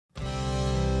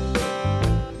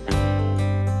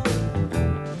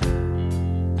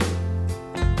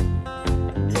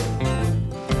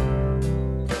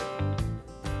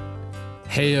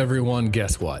Hey everyone,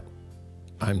 guess what?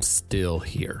 I'm still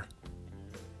here.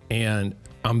 And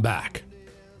I'm back,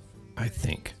 I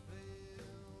think.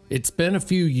 It's been a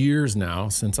few years now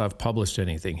since I've published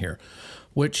anything here,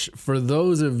 which for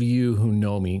those of you who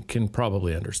know me can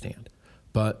probably understand.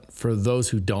 But for those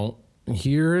who don't,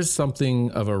 here is something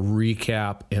of a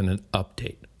recap and an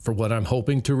update for what I'm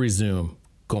hoping to resume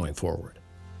going forward.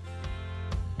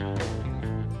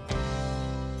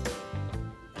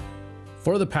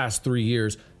 For the past 3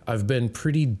 years, I've been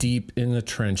pretty deep in the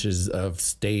trenches of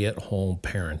stay-at-home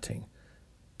parenting,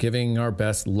 giving our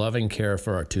best loving care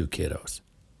for our 2 kiddos.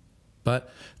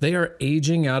 But they are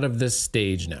aging out of this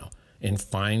stage now and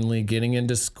finally getting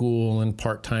into school and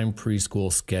part-time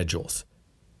preschool schedules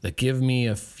that give me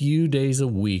a few days a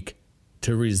week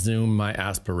to resume my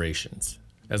aspirations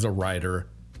as a writer,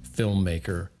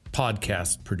 filmmaker,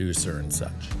 podcast producer, and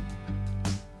such.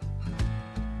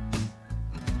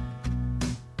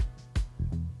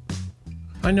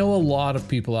 I know a lot of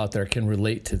people out there can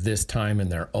relate to this time in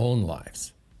their own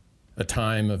lives, a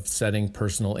time of setting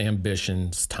personal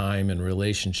ambitions, time, and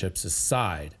relationships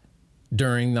aside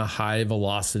during the high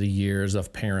velocity years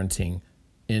of parenting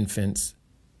infants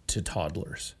to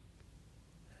toddlers.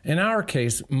 In our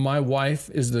case, my wife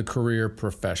is the career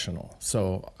professional,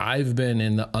 so I've been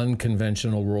in the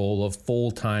unconventional role of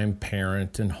full-time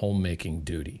parent and homemaking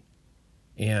duty.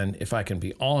 And if I can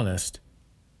be honest,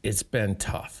 it's been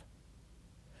tough.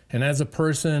 And as a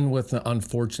person with the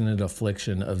unfortunate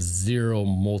affliction of zero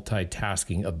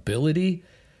multitasking ability,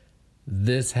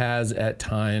 this has at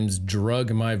times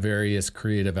dragged my various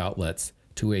creative outlets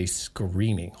to a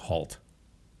screaming halt.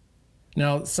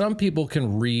 Now, some people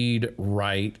can read,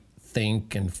 write,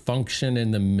 think, and function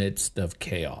in the midst of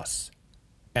chaos.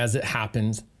 As it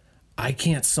happens, I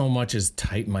can't so much as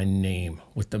type my name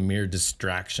with the mere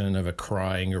distraction of a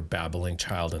crying or babbling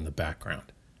child in the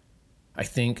background. I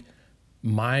think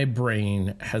my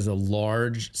brain has a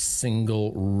large,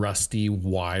 single, rusty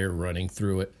wire running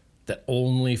through it that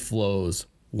only flows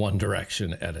one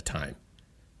direction at a time.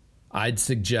 I'd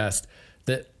suggest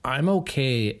that I'm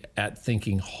okay at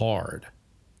thinking hard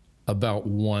about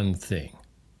one thing,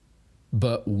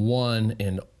 but one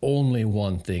and only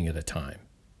one thing at a time.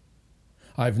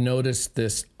 I've noticed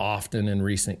this often in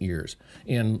recent years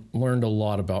and learned a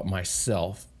lot about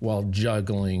myself while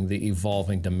juggling the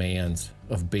evolving demands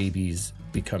of babies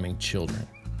becoming children.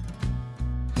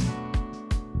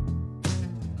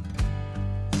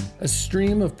 A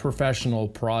stream of professional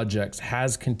projects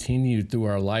has continued through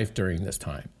our life during this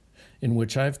time, in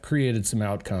which I've created some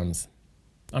outcomes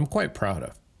I'm quite proud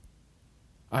of.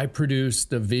 I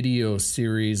produced a video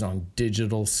series on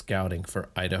digital scouting for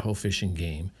Idaho Fish and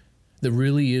Game that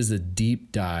really is a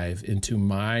deep dive into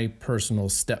my personal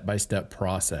step-by-step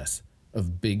process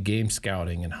of big game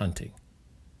scouting and hunting.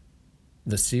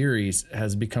 The series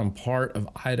has become part of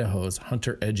Idaho's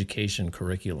hunter education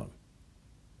curriculum.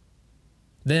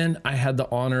 Then I had the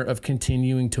honor of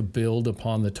continuing to build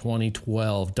upon the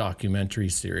 2012 documentary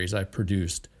series I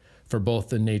produced for both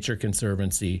the Nature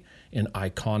Conservancy and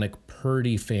iconic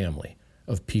Purdy family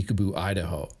of Peekaboo,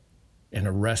 Idaho, and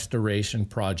a restoration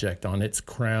project on its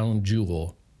crown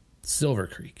jewel, Silver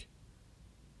Creek.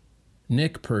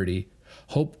 Nick Purdy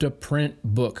hoped a print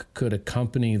book could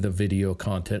accompany the video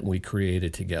content we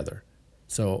created together.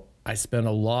 So I spent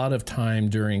a lot of time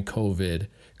during COVID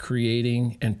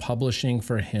creating and publishing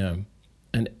for him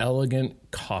an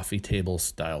elegant coffee table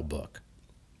style book.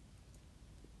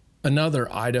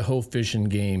 Another Idaho Fish and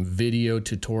Game video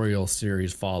tutorial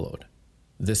series followed,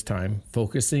 this time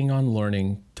focusing on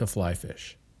learning to fly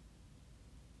fish.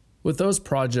 With those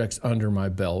projects under my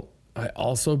belt, I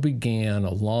also began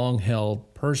a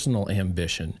long-held personal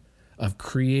ambition of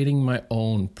creating my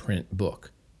own print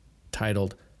book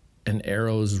titled An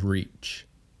Arrow's Reach,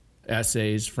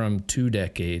 Essays from 2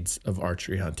 Decades of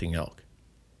Archery Hunting Elk.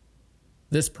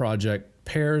 This project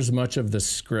pairs much of the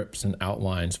scripts and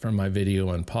outlines from my video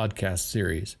and podcast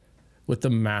series with the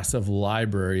massive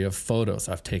library of photos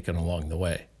I've taken along the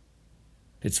way.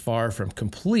 It's far from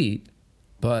complete,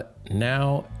 but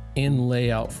now in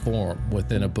layout form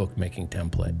within a bookmaking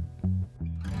template.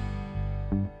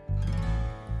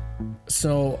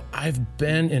 So I've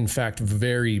been, in fact,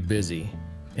 very busy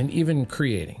and even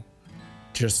creating,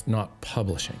 just not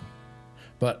publishing.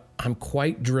 But I'm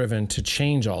quite driven to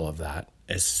change all of that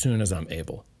as soon as I'm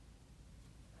able.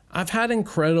 I've had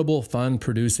incredible fun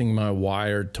producing my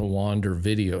Wired to Wander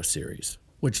video series,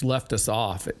 which left us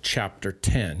off at Chapter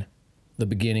 10, the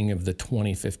beginning of the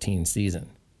 2015 season.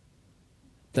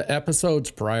 The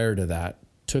episodes prior to that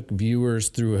took viewers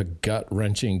through a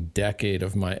gut-wrenching decade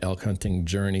of my elk hunting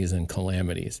journeys and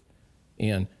calamities.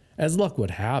 And as luck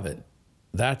would have it,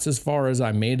 that's as far as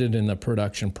I made it in the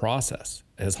production process,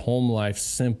 as home life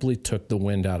simply took the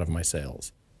wind out of my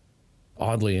sails.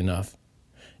 Oddly enough,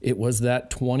 it was that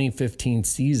 2015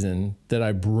 season that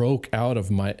I broke out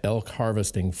of my elk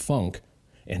harvesting funk,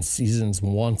 and seasons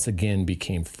once again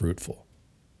became fruitful.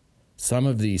 Some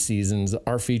of these seasons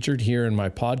are featured here in my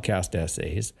podcast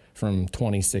essays from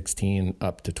 2016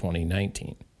 up to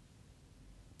 2019.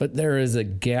 But there is a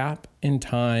gap in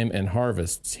time and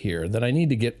harvests here that I need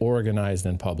to get organized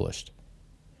and published.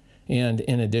 And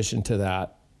in addition to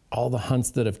that, all the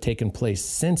hunts that have taken place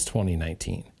since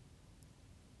 2019.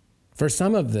 For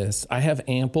some of this, I have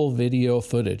ample video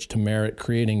footage to merit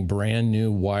creating brand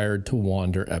new Wired to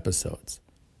Wander episodes.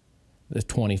 The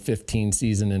 2015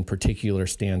 season in particular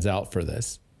stands out for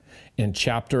this, and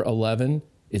Chapter 11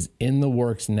 is in the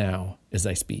works now as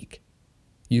I speak.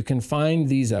 You can find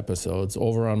these episodes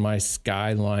over on my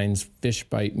SkyLines Fish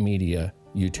Bite Media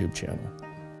YouTube channel.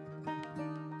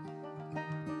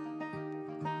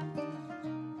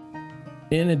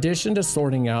 In addition to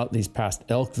sorting out these past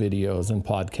elk videos and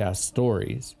podcast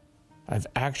stories, I've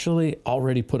actually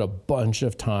already put a bunch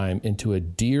of time into a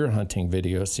deer hunting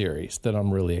video series that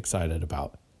I'm really excited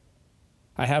about.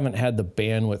 I haven't had the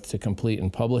bandwidth to complete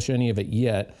and publish any of it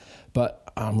yet,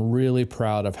 but I'm really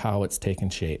proud of how it's taken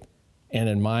shape. And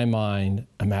in my mind,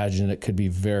 imagine it could be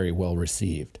very well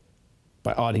received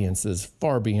by audiences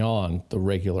far beyond the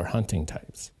regular hunting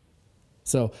types.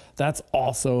 So that's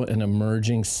also an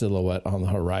emerging silhouette on the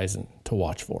horizon to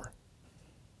watch for.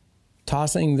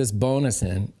 Tossing this bonus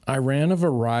in, I ran a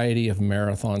variety of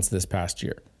marathons this past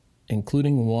year,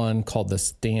 including one called the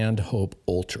Stand Hope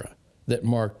Ultra that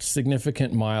marked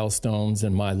significant milestones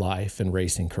in my life and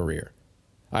racing career.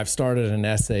 I've started an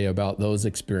essay about those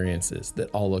experiences that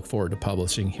I'll look forward to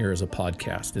publishing here as a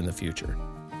podcast in the future.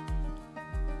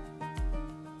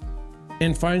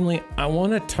 And finally, I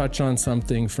want to touch on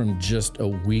something from just a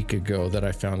week ago that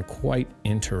I found quite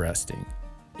interesting,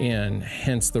 and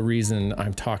hence the reason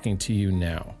I'm talking to you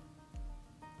now.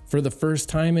 For the first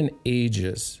time in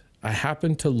ages, I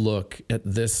happened to look at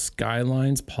this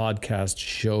SkyLines podcast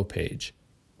show page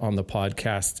on the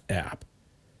podcast app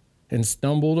and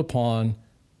stumbled upon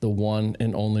the one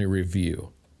and only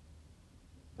review.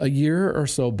 A year or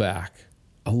so back,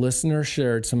 a listener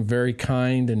shared some very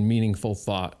kind and meaningful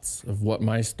thoughts of what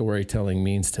my storytelling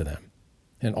means to them,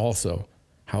 and also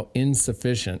how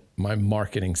insufficient my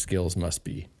marketing skills must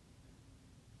be.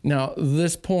 Now,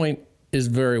 this point is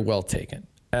very well taken,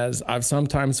 as I've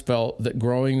sometimes felt that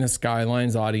growing the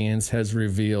SkyLines audience has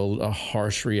revealed a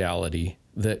harsh reality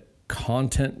that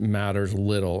content matters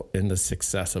little in the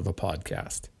success of a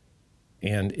podcast.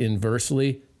 And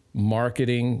inversely,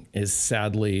 marketing is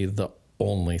sadly the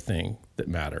only thing that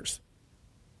matters.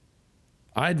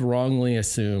 I'd wrongly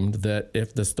assumed that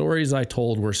if the stories I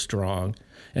told were strong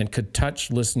and could touch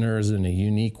listeners in a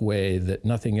unique way that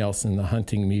nothing else in the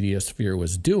hunting media sphere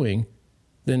was doing,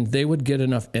 then they would get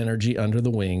enough energy under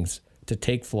the wings to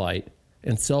take flight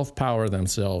and self-power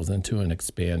themselves into an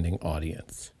expanding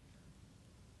audience.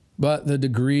 But the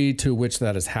degree to which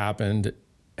that has happened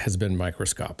has been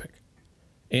microscopic.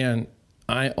 And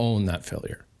I own that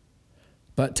failure.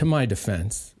 But to my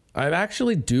defense, I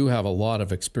actually do have a lot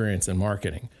of experience in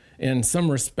marketing and some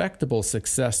respectable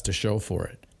success to show for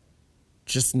it,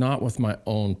 just not with my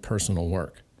own personal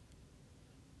work.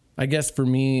 I guess for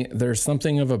me, there's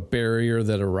something of a barrier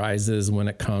that arises when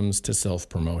it comes to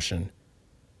self-promotion.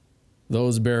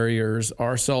 Those barriers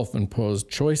are self-imposed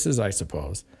choices, I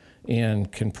suppose,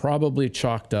 and can probably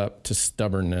chalked up to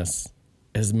stubbornness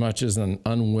as much as an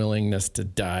unwillingness to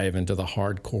dive into the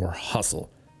hardcore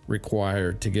hustle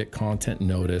required to get content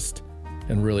noticed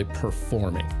and really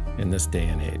performing in this day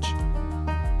and age.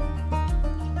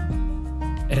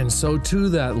 And so to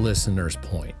that listener's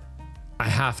point, I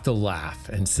have to laugh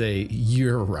and say,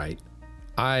 you're right.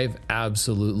 I've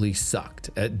absolutely sucked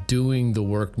at doing the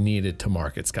work needed to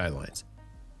market SkyLines.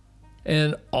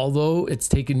 And although it's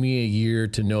taken me a year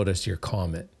to notice your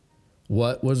comment,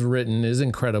 what was written is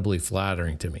incredibly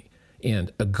flattering to me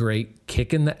and a great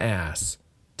kick in the ass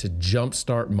to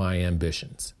jumpstart my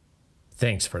ambitions.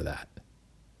 Thanks for that.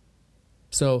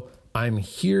 So I'm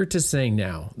here to say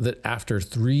now that after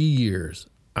 3 years,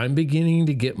 I'm beginning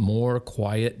to get more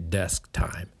quiet desk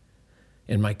time,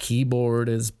 and my keyboard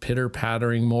is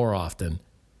pitter-pattering more often,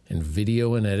 and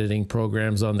video and editing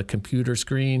programs on the computer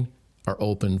screen are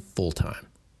open full-time.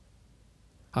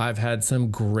 I've had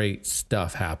some great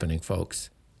stuff happening, folks,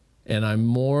 and I'm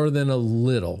more than a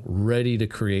little ready to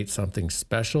create something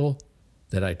special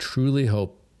that I truly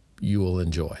hope you will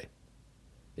enjoy.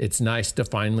 It's nice to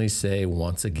finally say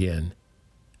once again,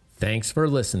 thanks for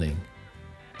listening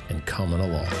and coming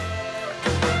along.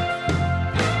 week.